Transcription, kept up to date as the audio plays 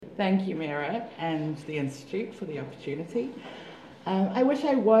Thank you, Mira, and the Institute for the opportunity. I wish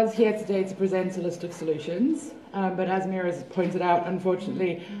I was here today to present a list of solutions, but as Mira has pointed out,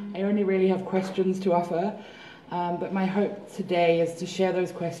 unfortunately, I only really have questions to offer. But my hope today is to share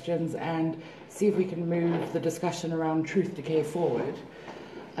those questions and see if we can move the discussion around truth decay forward.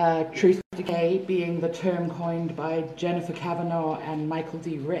 Truth decay being the term coined by Jennifer Kavanagh and Michael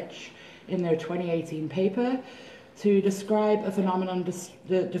D. Rich in their 2018 paper to describe a phenomenon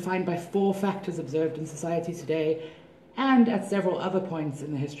defined by 4 factors observed in society today and at several other points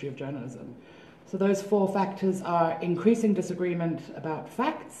in the history of journalism. So those 4 factors are increasing disagreement about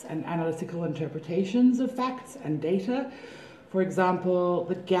facts and analytical interpretations of facts and data. For example,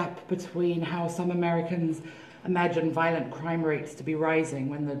 the gap between how some Americans imagine violent crime rates to be rising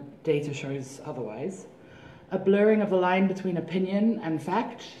when the data shows otherwise. A blurring of the line between opinion and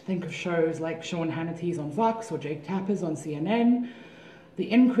fact. Think of shows like Sean Hannity's on Fox or Jake Tapper's on CNN. The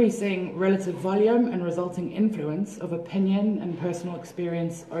increasing relative volume and resulting influence of opinion and personal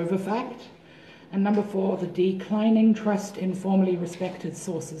experience over fact. And number 4, the declining trust in formally respected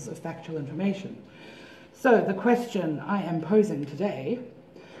sources of factual information. So the question I am posing today: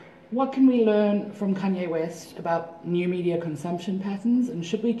 what can we learn from Kanye West about new media consumption patterns, and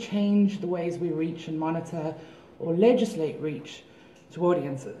should we change the ways we reach and monitor or legislate reach to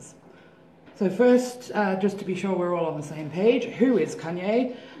audiences? So first, just to be sure we're all on the same page, who is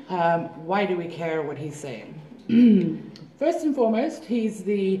Kanye? Why do we care what he's saying? First and foremost, he's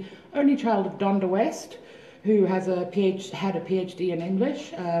the only child of Donda West, who had a PhD in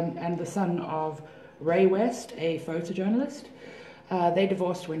English, and the son of Ray West, a photojournalist. They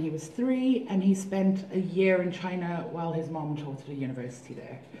divorced when he was 3, and he spent a year in China while his mom taught at a university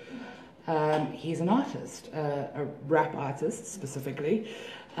there. He's an artist, a rap artist specifically,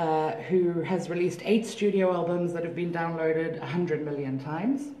 who has released 8 studio albums that have been downloaded 100 million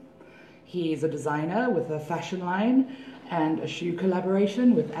times. He's a designer with a fashion line and a shoe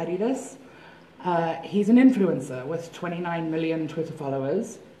collaboration with Adidas. He's an influencer with 29 million Twitter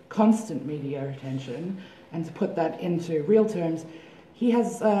followers, constant media attention, and to put that into real terms, he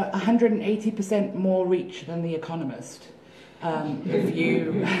has 180% more reach than The Economist. If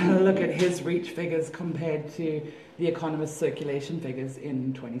you look at his reach figures compared to The Economist's circulation figures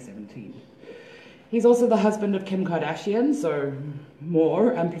in 2017. He's also the husband of Kim Kardashian, so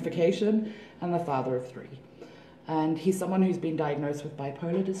more amplification, and the father of 3. And he's someone who's been diagnosed with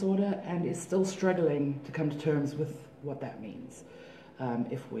bipolar disorder and is still struggling to come to terms with what that means,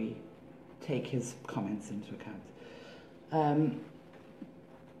 if we take his comments into account.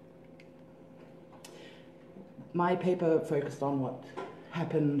 My paper focused on what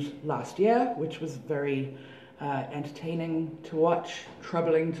happened last year, which was very entertaining to watch,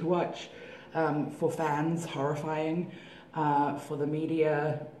 troubling to watch, for fans, horrifying, for the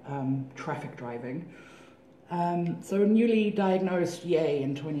media, traffic driving. So a newly diagnosed Ye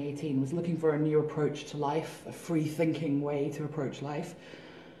in 2018 was looking for a new approach to life, a free-thinking way to approach life.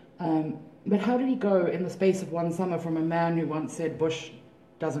 But how did he go in the space of one summer from a man who once said Bush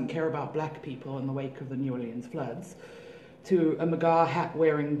doesn't care about black people in the wake of the New Orleans floods to a MAGA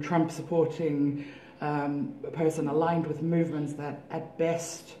hat-wearing, Trump-supporting person aligned with movements that at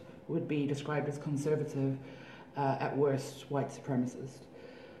best would be described as conservative, at worst white supremacist?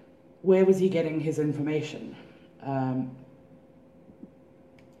 Where was he getting his information?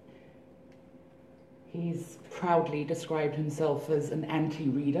 He's proudly described himself as an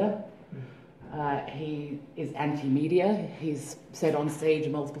anti-reader. He is anti-media. He's said on stage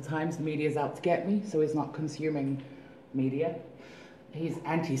multiple times, the media's out to get me, so he's not consuming media. He's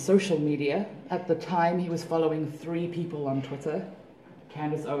anti-social media. At the time, he was following 3 people on Twitter: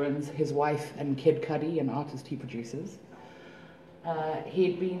 Candace Owens, his wife, and Kid Cudi, an artist he produces.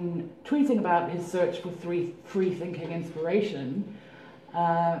 He'd been tweeting about his search for free-thinking inspiration,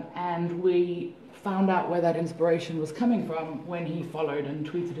 and we found out where that inspiration was coming from when he followed and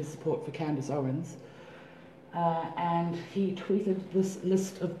tweeted his support for Candace Owens. And he tweeted this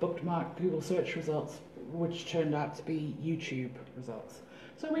list of bookmarked Google search results, which turned out to be YouTube results.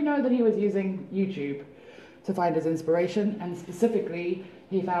 So we know that he was using YouTube to find his inspiration, and specifically,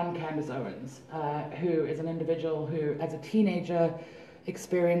 he found Candace Owens, who is an individual who, as a teenager,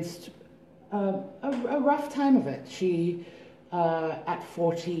 experienced a rough time of it. She, at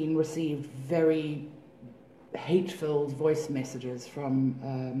 14, received very hate-filled voice messages from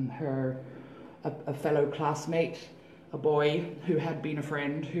a fellow classmate, a boy who had been a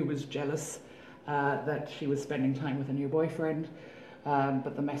friend who was jealous that she was spending time with a new boyfriend.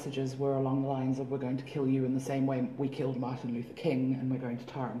 But the messages were along the lines of, we're going to kill you in the same way we killed Martin Luther King, and we're going to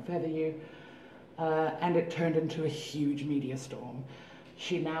tar and feather you. And it turned into a huge media storm.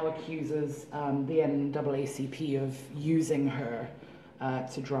 she now accuses the NAACP of using her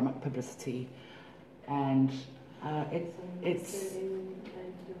to drum up publicity, and it's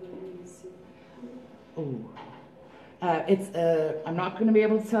I'm not going to be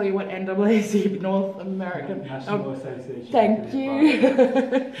able to tell you what NAACP North American. National Association. Thank you.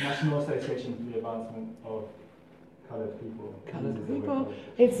 National Association for the Advancement of Coloured People.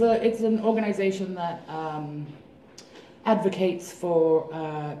 It's an organisation that advocates for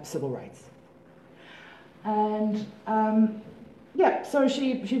civil rights, and yeah, so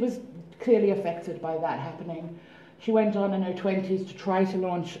she was clearly affected by that happening. She went on in her 20s to try to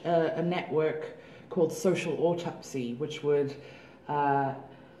launch a network called Social Autopsy, which would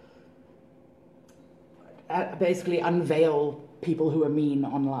basically unveil people who are mean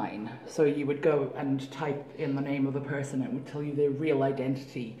online. So you would go and type in the name of the person, it would tell you their real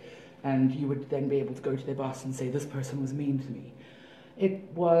identity, and you would then be able to go to their boss and say, this person was mean to me. It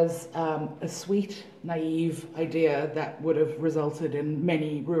was a sweet, naive idea that would have resulted in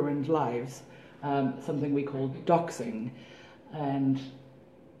many ruined lives, something we called doxing, and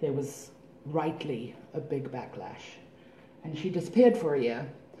there was rightly a big backlash. And she disappeared for a year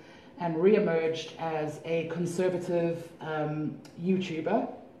and re-emerged as a conservative YouTuber.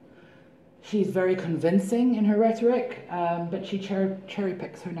 She's very convincing in her rhetoric, but she cherry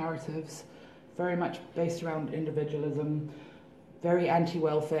picks her narratives, very much based around individualism, very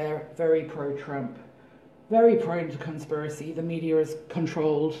anti-welfare, very pro-Trump, very prone to conspiracy. The media is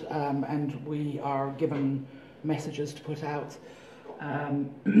controlled, and we are given messages to put out.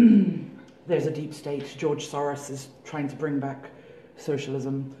 There's a deep state. George Soros is trying to bring back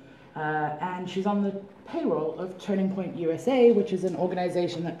socialism. And she's on the payroll of Turning Point USA, which is an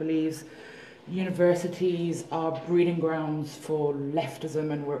organization that believes universities are breeding grounds for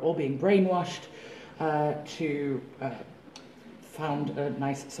leftism, and we're all being brainwashed to found a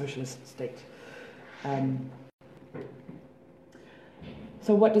nice socialist state.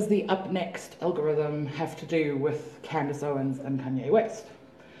 So what does the Up Next algorithm have to do with Candace Owens and Kanye West?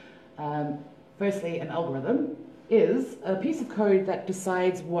 Firstly, an algorithm is a piece of code that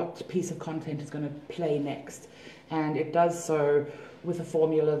decides what piece of content is going to play next. And it does so with a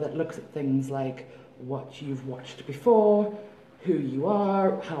formula that looks at things like what you've watched before, who you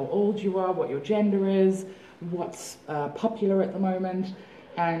are, how old you are, what your gender is, what's popular at the moment.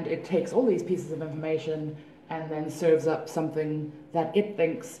 And it takes all these pieces of information and then serves up something that it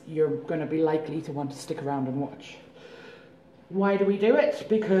thinks you're going to be likely to want to stick around and watch. Why do we do it?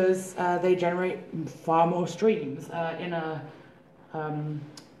 Because they generate far more streams. In a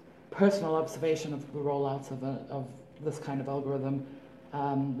personal observation of the rollout of this kind of algorithm,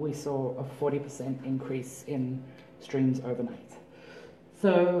 we saw a 40% increase in streams overnight.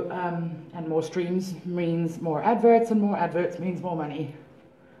 So, and more streams means more adverts, and more adverts means more money.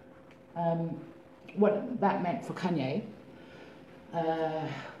 What that meant for Kanye,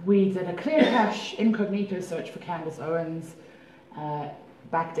 we did a clear cache incognito search for Candace Owens,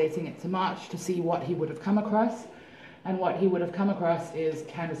 backdating it to March to see what he would have come across. And what he would have come across is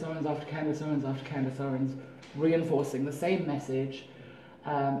Candace Owens after Candace Owens after Candace Owens, reinforcing the same message,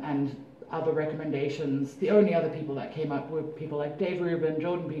 and other recommendations. The only other people that came up were people like Dave Rubin,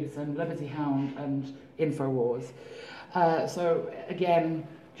 Jordan Peterson, Liberty Hound, and InfoWars. So again,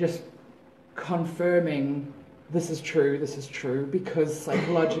 just confirming this is true, because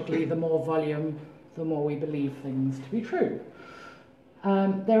psychologically the more volume, the more we believe things to be true.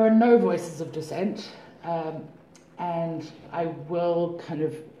 There are no voices of dissent, and I will kind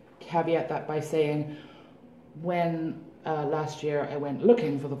of caveat that by saying when last year I went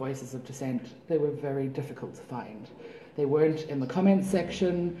looking for the voices of dissent, they were very difficult to find. They weren't in the comments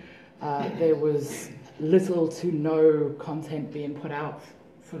section. There was little to no content being put out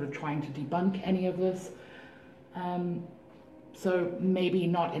sort of trying to debunk any of this. So maybe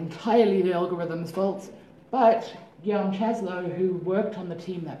not entirely the algorithm's fault, but Guillaume Chaslo, who worked on the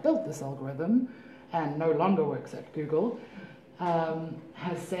team that built this algorithm and no longer works at Google,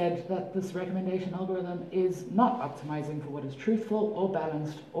 has said that this recommendation algorithm is not optimizing for what is truthful or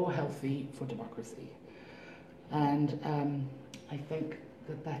balanced or healthy for democracy. And I think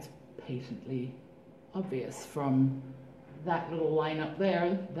that that's patently obvious from that little line up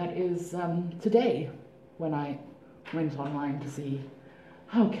there that is today when I went online to see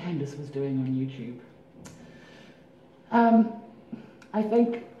how Candace was doing on YouTube. I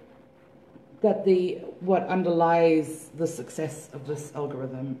think that what underlies the success of this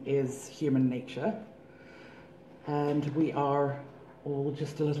algorithm is human nature, and we are all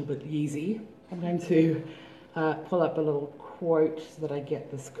just a little bit yeezy. I'm going to pull up a little quote so that I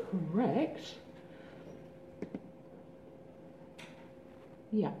get this correct.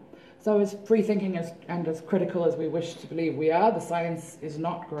 Yeah. So as free thinking and as critical as we wish to believe we are, the science is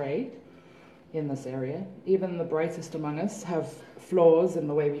not great in this area. Even the brightest among us have flaws in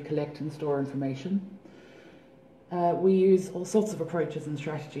the way we collect and store information. We use all sorts of approaches and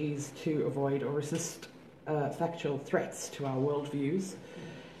strategies to avoid or resist factual threats to our worldviews.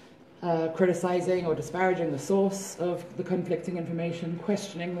 Criticizing or disparaging the source of the conflicting information,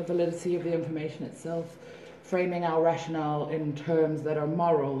 questioning the validity of the information itself, framing our rationale in terms that are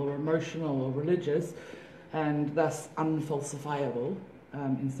moral or emotional or religious, and thus unfalsifiable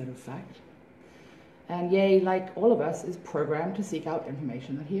instead of fact. And Ye, like all of us, is programmed to seek out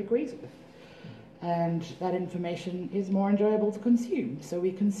information that he agrees with. And that information is more enjoyable to consume, so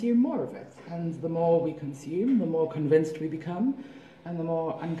we consume more of it. And the more we consume, the more convinced we become, and the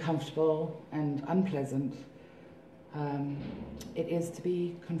more uncomfortable and unpleasant it is to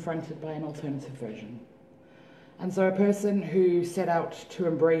be confronted by an alternative version. And so a person who set out to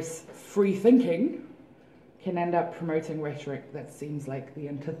embrace free thinking can end up promoting rhetoric that seems like the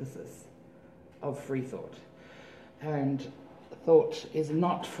antithesis of free thought. And thought is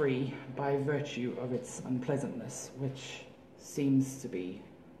not free by virtue of its unpleasantness, which seems to be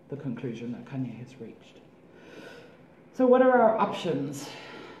the conclusion that Kanye has reached. So what are our options?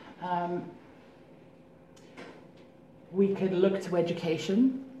 We could look to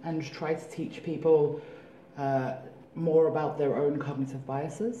education and try to teach people more about their own cognitive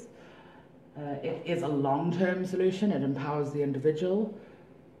biases. It is a long-term solution. It empowers the individual,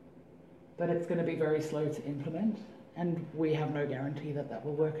 but it's going to be very slow to implement, and we have no guarantee that that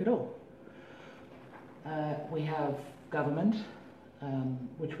will work at all. We have government,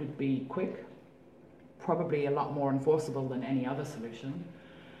 which would be quick, probably a lot more enforceable than any other solution,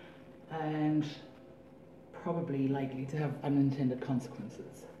 and probably likely to have unintended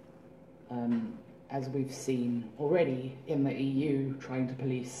consequences, as we've seen already in the EU trying to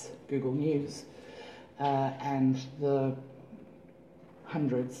police Google News, and the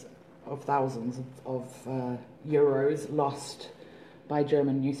hundreds of thousands of euros lost by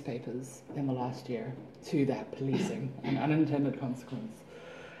German newspapers in the last year to that policing and unintended consequence.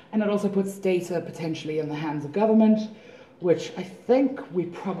 And it also puts data potentially in the hands of government, which I think we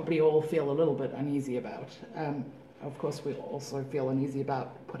probably all feel a little bit uneasy about. Of course, we also feel uneasy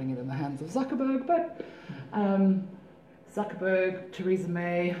about putting it in the hands of Zuckerberg, but Zuckerberg, Theresa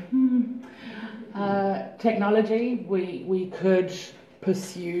May, technology, we could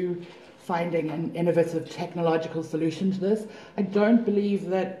pursue finding an innovative technological solution to this. I don't believe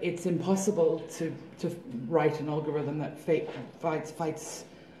that it's impossible to write an algorithm that fights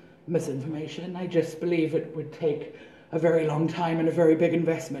misinformation. I just believe it would take a very long time and a very big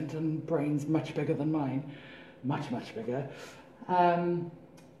investment, and brains much bigger than mine, much bigger.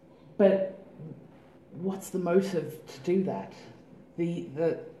 But what's the motive to do that?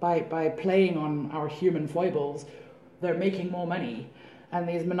 By playing on our human foibles, they're making more money, and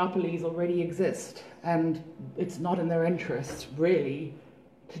these monopolies already exist, and it's not in their interest really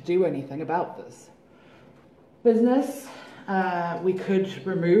to do anything about this. Business. We could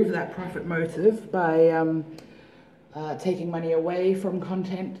remove that profit motive by taking money away from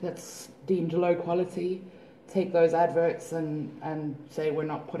content that's deemed low quality, take those adverts and say we're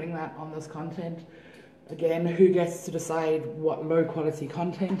not putting that on this content. Again, who gets to decide what low quality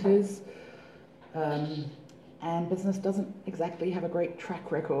content is? And business doesn't exactly have a great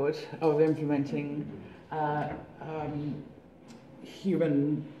track record of implementing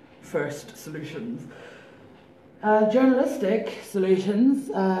human first solutions. Journalistic solutions,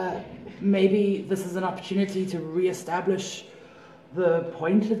 maybe this is an opportunity to re-establish the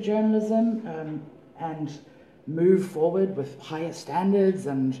point of journalism and move forward with higher standards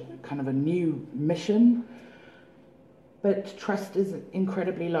and kind of a new mission. But trust is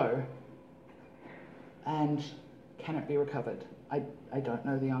incredibly low. And can it be recovered? I don't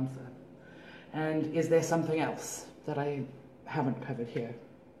know the answer. And is there something else that I haven't covered here,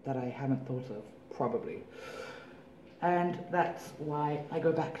 that I haven't thought of? Probably. And that's why I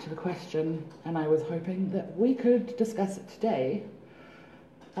go back to the question, and I was hoping that we could discuss it today.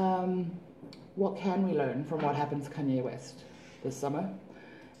 What can we learn from what happened to Kanye West this summer?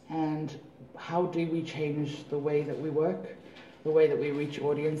 And how do we change the way that we work, the way that we reach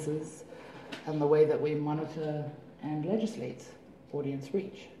audiences, and the way that we monitor and legislate audience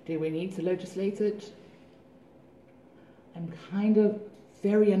reach? Do we need to legislate it? I'm kind of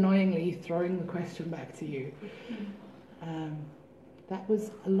very annoyingly throwing the question back to you. That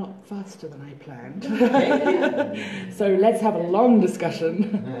was a lot faster than I planned. So let's have a long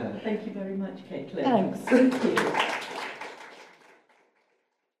discussion. Thank you very much, Caitlin. Thanks. Thank you.